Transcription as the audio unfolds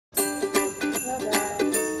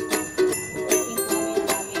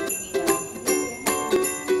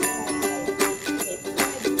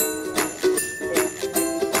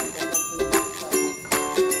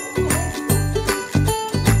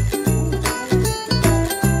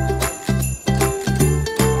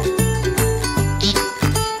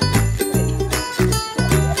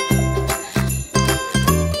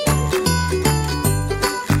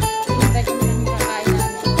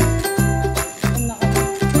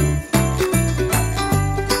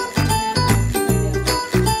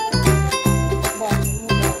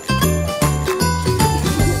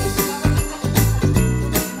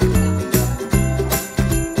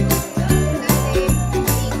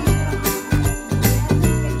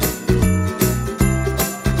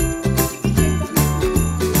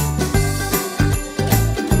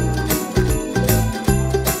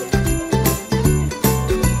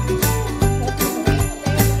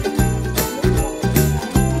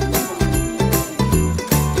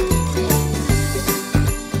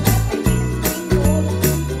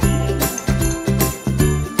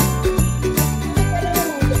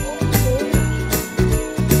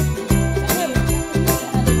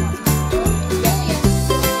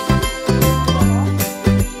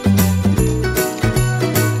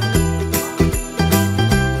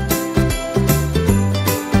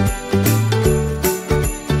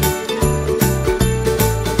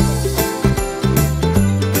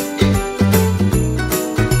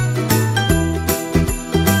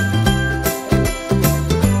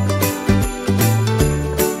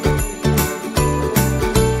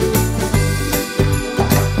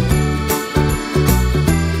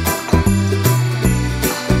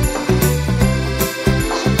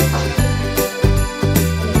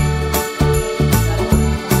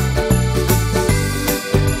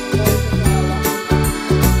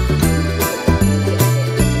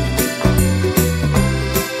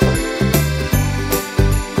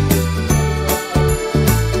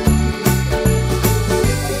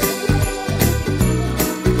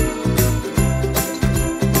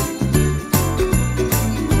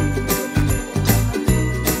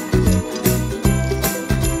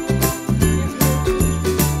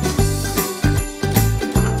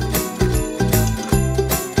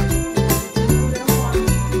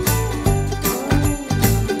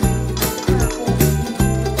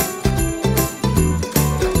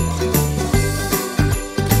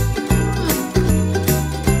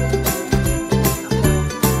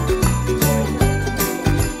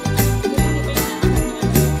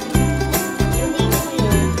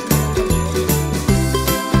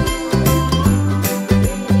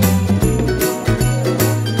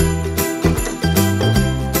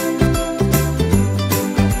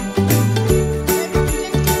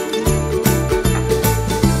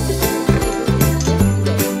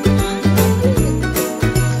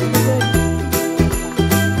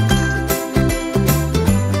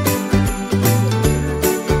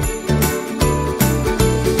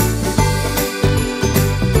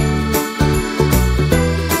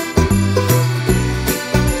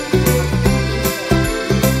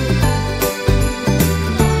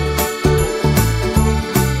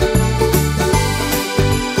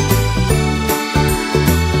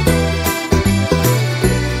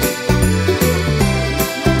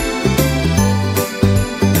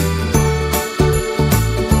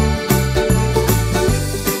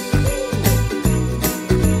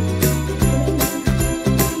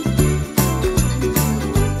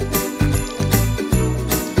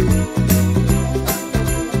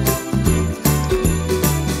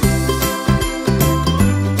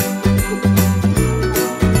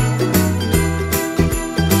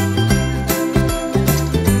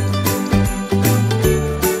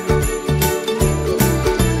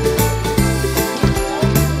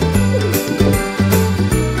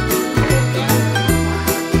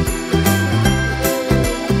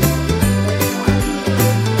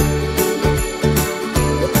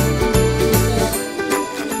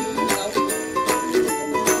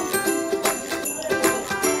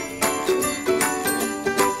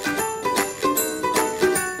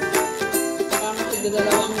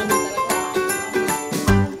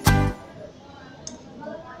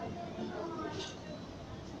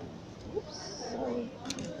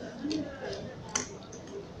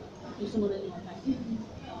gusto mo rin yan.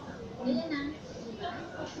 Ganyan na.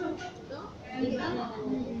 Diba?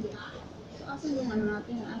 So, asan yung ano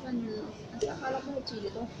natin? Asan yung... Akala ko may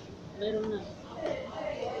chili to. Meron na.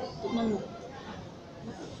 Tignan mo.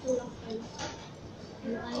 Kulang kayo.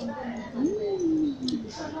 Lukain ko na.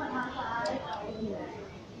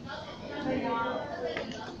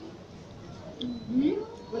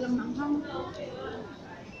 Walang manghang.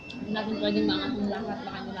 Hindi natin pwedeng maanghang lahat.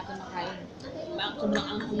 Baka hindi natin makain. Baka sobrang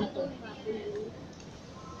anghang na to.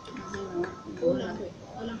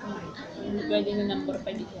 Walang kamay. Hindi pwede na number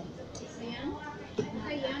 5 ito. Ayan.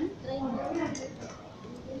 Ayan. Try mo.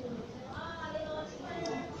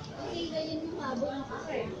 Okay, ganyan yung kabo.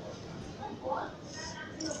 Okay.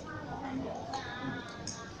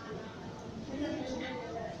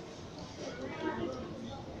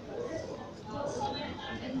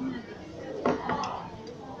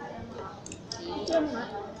 Ito nga.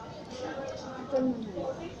 Ito nga.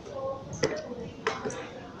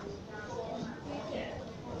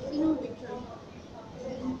 Sinong picture?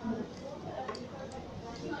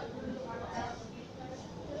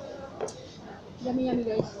 Yummy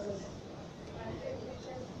guys.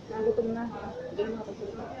 Nagutom na. Hindi na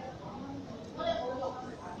makapagsalita.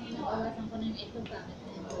 Nabawasan ko na yung ito. Bakit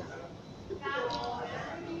na yun?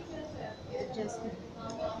 Adjust na.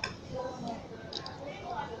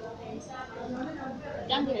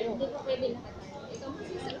 Yan kayo. Hindi ko pwede nakatayo. Ikaw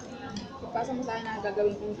masisarap. Ipasa mo sa akin na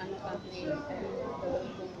gagawin kong ano ka.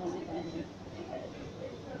 Gagawin kong ano ka.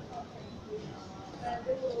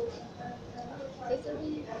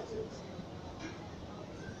 Sasabihin.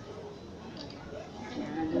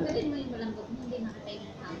 Tanggalin mo yung malambot mo. Hindi nakatayo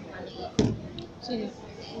ng tao. Maliit. Sino?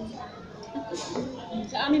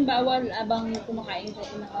 Sa amin bawal abang kumakain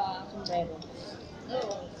siya naka-sombrero.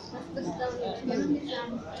 Oo. Bastos daw yun. Ganun din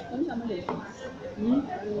lang. Ano sama din? Hmm?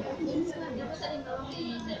 Yun sa di ba sa limbawa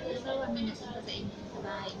may napunta sa inyo sa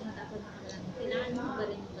bahay niyo tapos nakabalanggot. Kailangan mo ba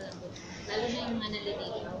rin yung balanggot? Lalo na yung mga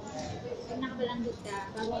naliligaw. Pag nakabalanggot ka,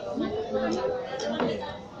 bago pumasok mo ng bahay, ganun din.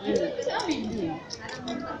 Sa amin. Parang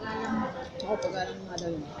pagkalang mo. Ako pag-alam mo nga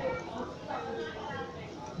daw yun.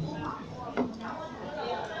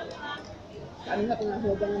 Kami na kung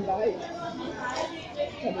nasubang ng bahay.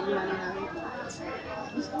 Sabi niyo namin.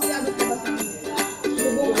 Gusto ko yabot ka ba sa amin?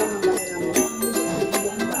 Subong lang ang bahay namin.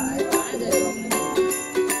 Subong ang bahay.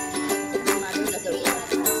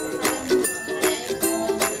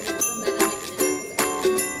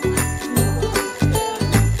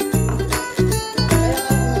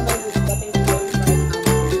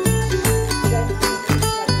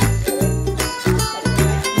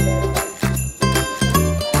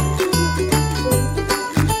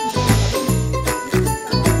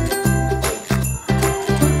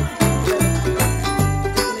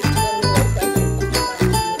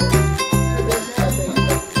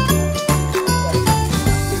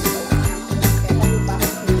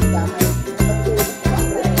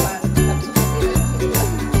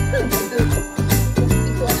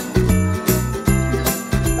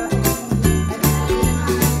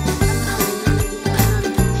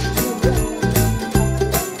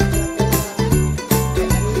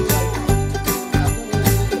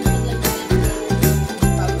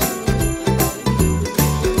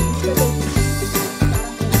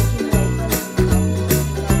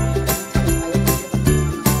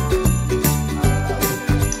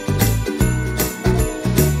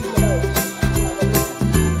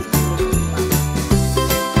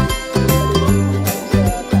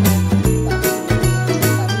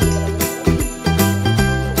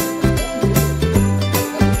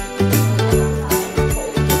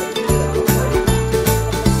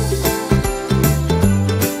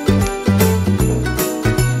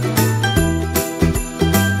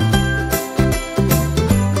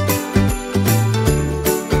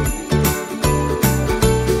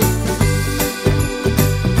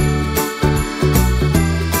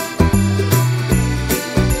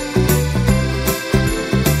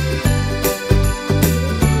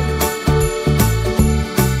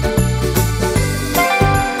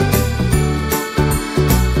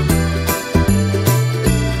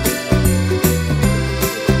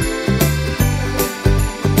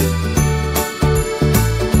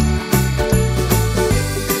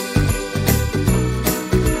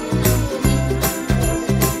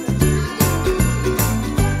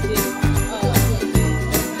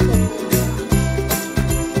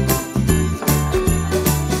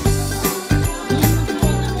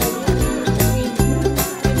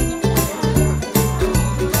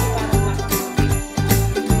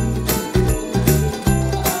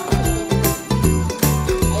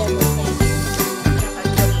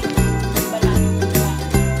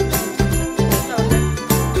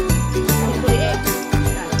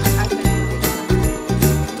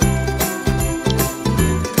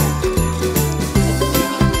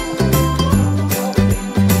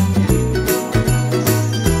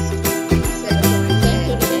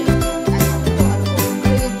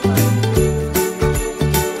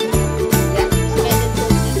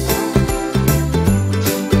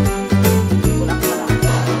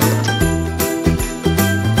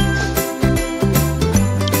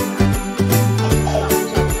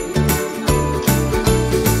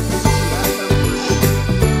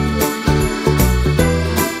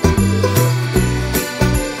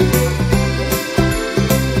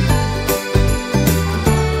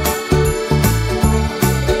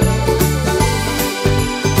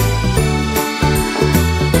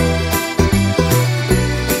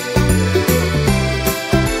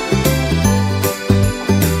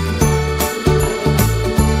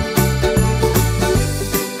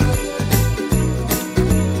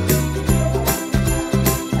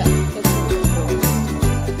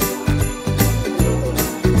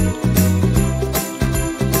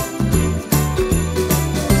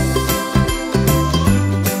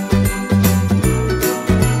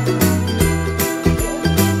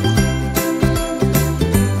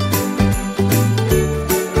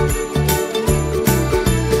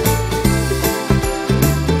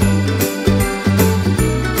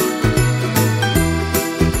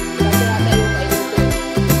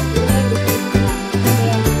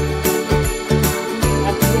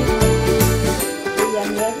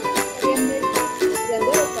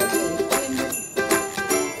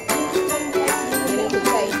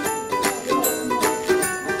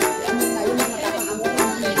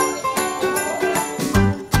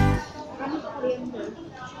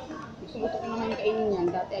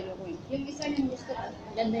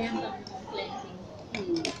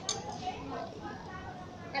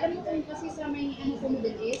 Alam mo kung kasi sa may ano sa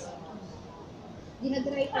Middle East,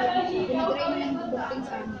 dinadry ko lang siya. Dinadry na lang dumating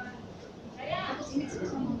sa amin. Tapos inix ko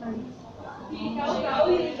sa mga try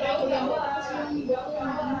ko lang. Tapos yung buto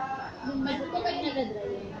na, yung magbuto kayo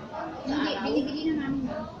nadadry yun. Hindi, binibili na namin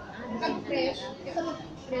yun. Pag fresh, ito pag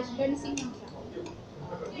fresh, garnising lang siya.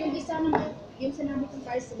 Yung isa naman, yung sinabi kong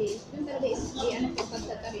parsley, yung talaga is, ano po,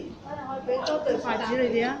 pagkata rin. Pero total, Parsley,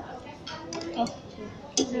 dia? Oh.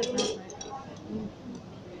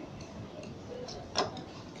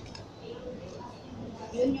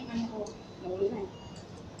 yun yung ano ko. Nahuli na eh.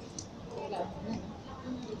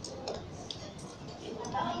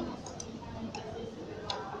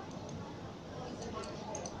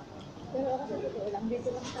 Pero ako sa totoo lang,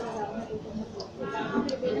 dito lang talaga ako natutong magluto. Ang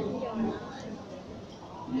Pilipinas hindi ako nakakain.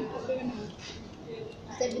 Sabi ko na,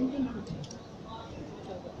 17 na.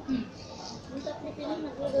 Yung sa Pilipinas,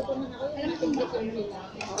 nagluluto man ako. Alam mo kung bakit nila.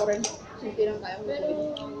 Ako rin. Simple lang kaya ko. Pero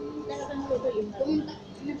talagang luto yung pumunta.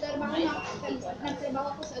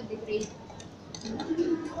 Nagtrabaho ako sa agri-trade.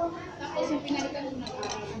 Tapos yung pinalitan ko na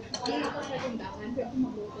wala ako sa tindahan, pero ako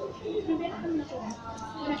magluto. Meron ako na siya.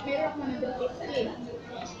 Meron ako na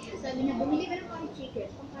 150. Sabi niya, bumili ka ng curry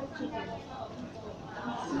chicken, pang curry chicken.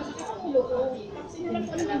 Masakit ang ulo ko. Tapos sinalan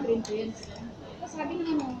ko ng ingredients. Tapos sabi ng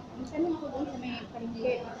ano, tanong ako doon sa may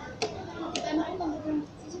palengke. Ano ko mag-ulang,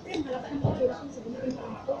 siyempre ang halata ng pagkura ko sa bumili pa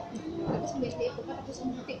ako. Tapos hindi ko pa, tapos ang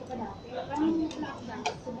muti ko pa dati. Parang wala ako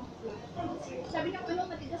dati sa bakla. Sabi niya, ano,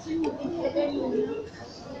 matigas yung muti, nilagay mo na.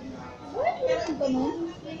 Wala meron ganun.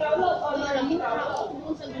 Kung alam mo, ako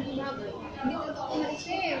kung sa ganun bagay. Hindi ko ako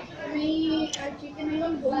na-receive. May chicken na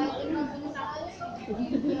yun, buhay na tapos.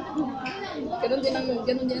 Ganun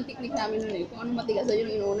din ang technique namin nun eh. Kung anong matigas na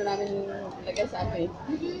yun, inuuna namin lagay sa ano eh.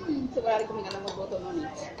 So wala rin kami alam magboto nun eh.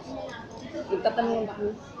 Nagtatanong lang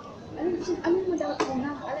kami, ano mo dapat muna?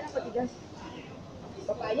 Alin ang matigas?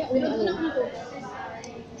 Papaya o Pero ano? doon ako natuto.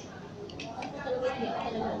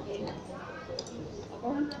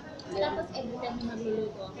 Tapos every time na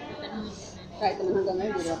magluluto ako, tatanungin niya na. Kahit naman hanggang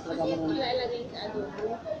ngayon, hindi na talaga Hindi ko marunong. ilalagay sa adobo.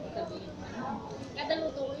 Sabihin mo. Kada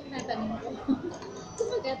luto ko yung natanong ko.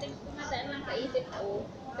 Kumbaga, tumataan lang sa isip ko.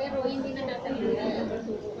 Pero hindi na natanong ko ang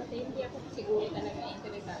suko kasi hindi ako siguro talaga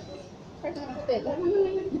interesado. Kahit naman ako, teka, ano na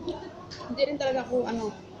yun? Hindi rin talaga ako, ano,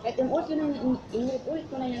 kahit inulit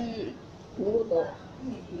ko na yung niluto.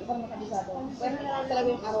 Hindi pa makabisado. Pero na lang talaga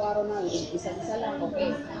yung araw-araw na isa-isa lang,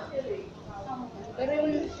 okay. Pero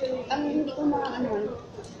yung, ang hindi ko ano,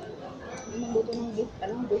 yung magluto ng beef,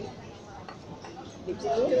 beef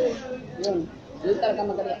stew, yun talaga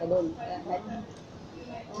magaling ako doon. Kaya kahit,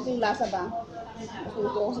 kasi yung lasa ba, gusto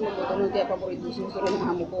ko kasi magluto nun, kaya paborito sinusunod ng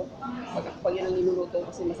amo ko. Pag yun ang niluluto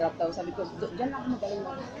kasi masarap daw. Sabi ko, dyan lang ako magaling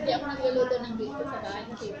ba? Hindi ako nagluluto ng beef ko sa bahay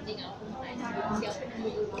kasi hindi nga ako kumakain ng beef. Hindi ako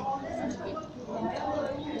nagluluto ng beef.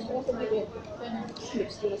 Gusto ko sa beef. Beef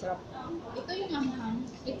stew masarap. Ito yung anghang.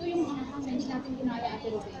 Ito yung anghang na hindi natin ginaya Ate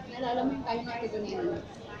Ruby. Nalala mo yung tayo ng Ate Donero.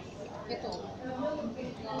 Ito.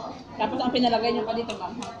 Tapos ang pinalagay niyo pa dito,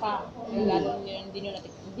 manghang pa. Lalo hindi nyo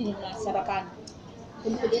nasarapan.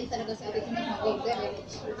 Confident talaga sa atin yung mga order eh.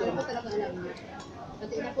 Pero pa talaga alam niya.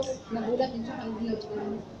 Kasi tapos nagulat din siya kung hindi ko.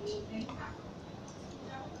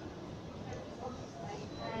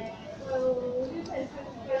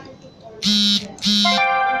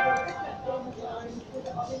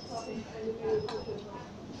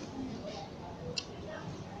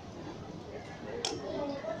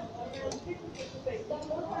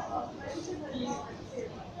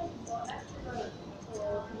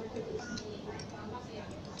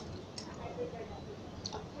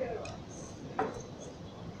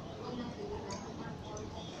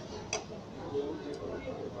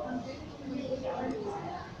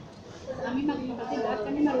 Kami magkakapatid, lahat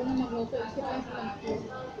kami marunong magluto. Isip lang sa kami.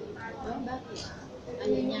 Oh, bakit?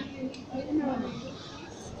 Ano niya? Hindi marunong.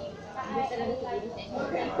 Hindi talaga sa design.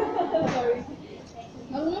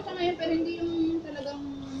 Marunong ka ngayon pero hindi yung talagang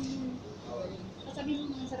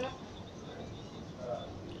sasabihin mo ang sarap.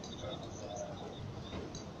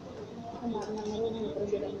 Marunong, pero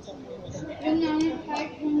hindi lang masarap. Yung nga,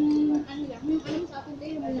 kahit yung ano lang, yung alam sa atin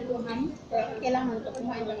tayo, yung naluhan. Kailangan ito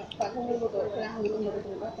kumain ng pag lumuluto, kailangan hindi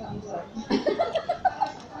lumuluto ka para masarap.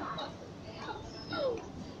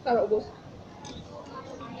 Para ubos.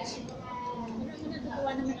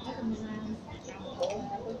 Natutuwa naman ako sa mga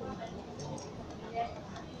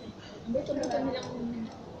gusto mo kami lang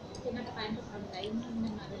pinapakain ko pantay nung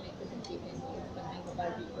namarinate ko sa chicken pag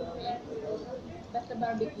nag-barbecue. Basta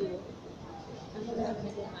barbecue, ako lang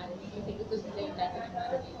nag-marinate kasi gusto nila yung dati ng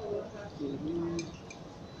marinate.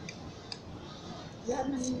 Lahat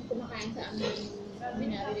ng kumakain sa amin,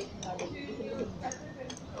 binarinate ng barbecue. Gusto ko yung dati.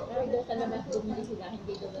 Pero Pero doon sa labas, bumili sila,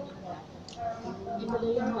 hindi doon yung wala. Hindi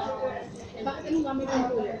doon yung wala. Bakit anong gamit ng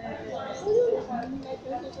tuyo?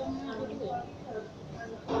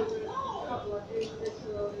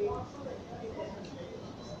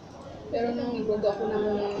 Pero nung nagluto ako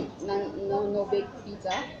ng no-bake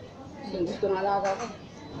pizza, yung gusto ng alaga ko.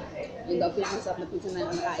 Yung daw pinakasarap na pizza na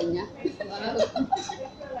nakain niya.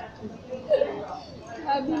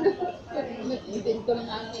 Sabi na, nag-intento lang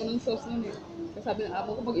ako ng sauce nun eh. Kasi sabi ng amo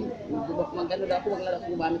ko, mag-ano daw ako, maglaro ako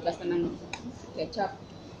gumamit basta ng ketchup.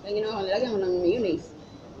 Kaya ginawa ko, nilagyan ko ng mayonnaise.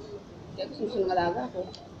 Kaya gusto ng alaga ko.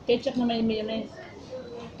 Ketchup na may mayonnaise.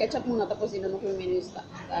 Ketchup muna, tapos inano ko yung mayonnaise,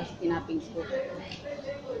 tapos tinapings ko.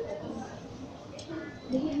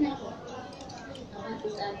 Bigyan na ako. Ako sa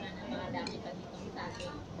saan na ng mga dami pa dito sa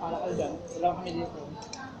akin. Para ka dyan. Wala kami dito.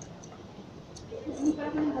 Hindi pa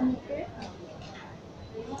ako ng kamote.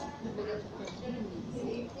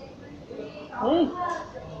 Uy!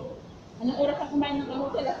 Anong oras ka kumain ng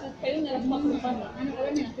kamote? Alas kayo, nalasmak mo pa. Ano ko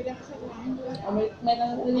na, sila ko sa kumain. May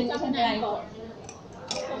nangyayari sa kinain ko.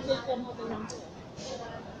 Pag-gusto mo ito lang ko.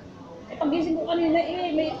 Eh, pagising ko kanina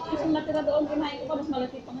may isang natira doon, kinain ko pa, mas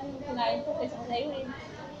malaki pa ngayon kinain ko kaysa sa'yo eh.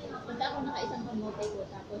 Punta ako naka-isang kamote ko,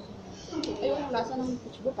 tapos Ayun, ang lasa ng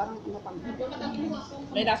puchbo, parang mapang.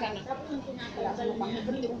 May lasa na. tapos yung Lasa tinatawag mapang.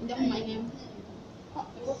 Hindi ako kumain ngayon.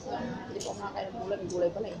 Tapos, hindi ko kumakain ng gulay. May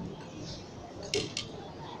gulay pala eh.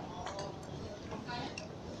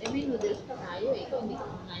 eh may noodles pa tayo eh. Ikaw hindi ka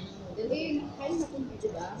kumain ng noodles. Eh, kain na kung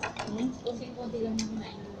diba? Kunting-kunti lang na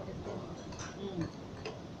kumain ng noodles.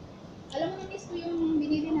 Alam mo na, miss ko yung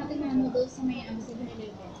binili natin na noodles sa may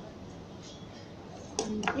 7-Eleven.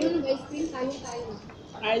 Yung nag-ice cream, tayo.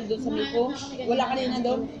 Kahit doon sa Miko, wala kanina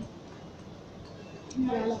doon.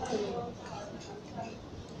 Nalala ko tuloy.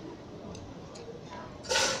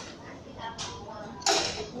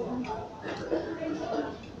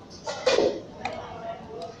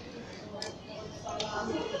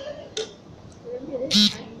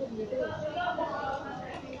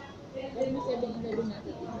 Pero yung 7-Eleven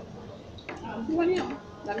natin. Buwan niya.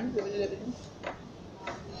 Dami ng 7-Eleven.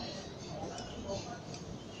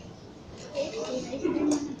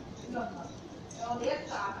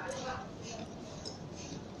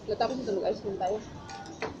 Tapos ito mag-ice cream tayo.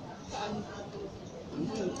 Saan?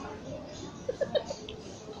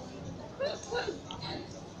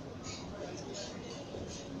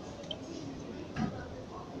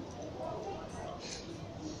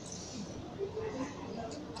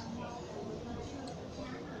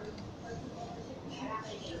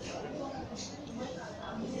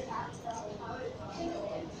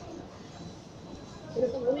 Pero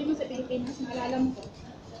pag uwi mo sa Pilipinas, maalala mo ko.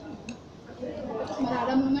 Tapos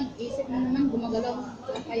maalala mo naman, isip mo naman, gumagalaw.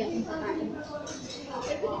 Kaya kung kakain.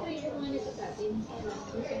 Pero pwede ko yung mga nito sa atin.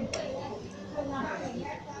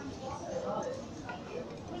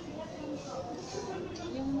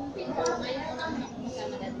 Yung pinto, ngayon unang-unang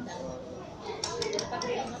kumasama dati sa akin.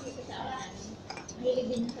 Pati ang makikasama namin. Mahilig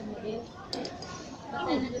din sa model.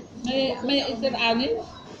 Basta May isir anin?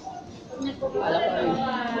 Wala ko rin.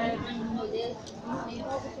 ng model.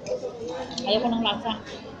 Ayaw ko ng lasa.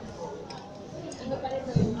 Iba pa rin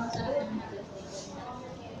yung sa akin ng model.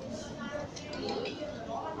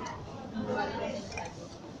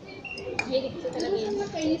 Mahilig ko talaga Ano yun. sa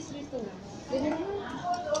Chinese restaurant? Ganun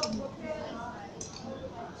naman.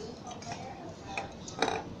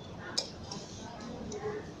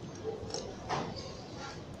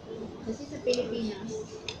 Kasi sa Pilipinas,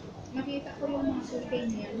 makita ko yung mga survey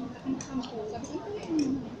na yan, nakakama ko, sabi ko, ito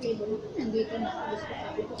yung mga flavor, nandito na sa gusto,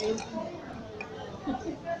 sabi ko, ayun.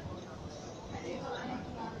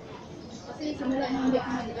 Kasi simula nung hindi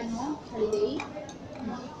ako holiday,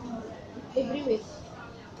 every week,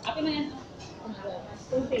 Akin na yan.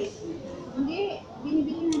 survey. Hindi,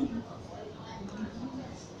 binibili namin.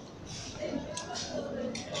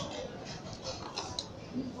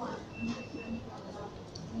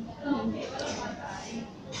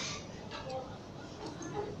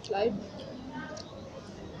 Live.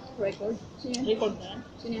 Record. Sino yan? Record na yan.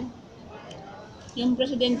 Sino yan? Yung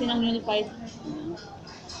presidente ng Unified.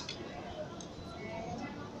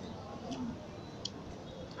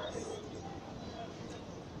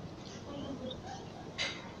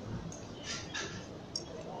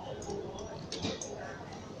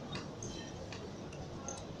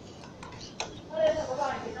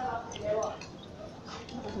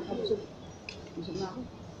 Nakakabusog. Busog na ako.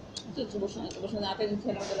 Kasi subos na natin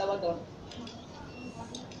silang dalawa doon.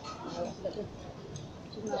 Nakawak sila to.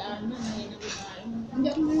 Busog na ako. Saan na, ngayon ang kumain. Hindi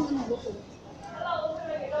ako ngayon gutom.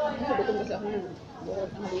 Kasi gutom kasi ako nun. Bukod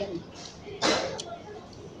ang haliyan eh.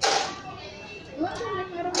 Iwan ko na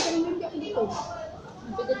parang ganun hindi ako gutom.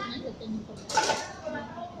 Bigat nga sa tingin ko.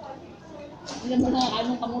 Ilan mo na kain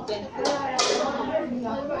mong kamuti?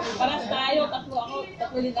 Paras tayo, tatlo ako,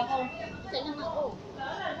 tatlo din ako. Isa lang ako.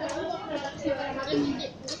 Bakit hindi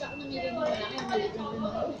ako namili ng malaki, maliit lang rin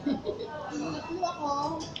ako.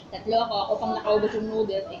 Tatlo ako pang nakaubos yung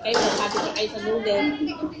noodles. Eh, kayo, nakati na kayo sa noodles.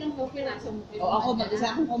 Hindi ko lang ko pirasong. O ako, mag-isa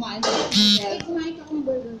akong kumain sa Kasi noodles. kumain ka ng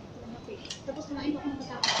burger. Tapos kumain ako ng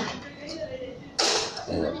kasama.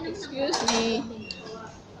 Excuse me.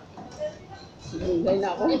 Sinunggay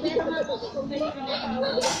na ako. Eh, pero nga po, kung balik ko na yung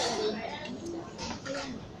maliit talaga yung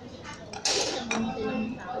isang kamuti lang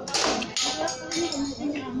yung tao.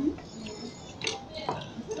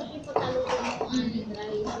 Masarap yung pagkaluto mo kung ano yung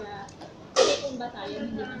dahil siya. Kasi kung bata yun,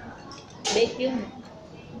 hindi man. Bake yun.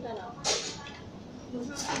 Ang sarap.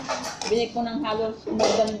 Binik ko ng halos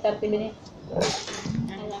more than 30 minutes.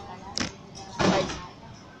 Kaya pala.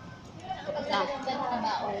 Tapos na. Masarap yung ganun na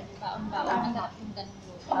baon. Baon-baon. Masarap yung ganun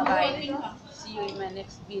luto. Bye-bye. See you in my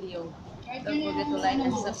next video. Don't forget to like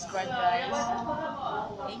and subscribe, guys.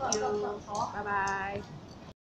 Thank you. Bye-bye.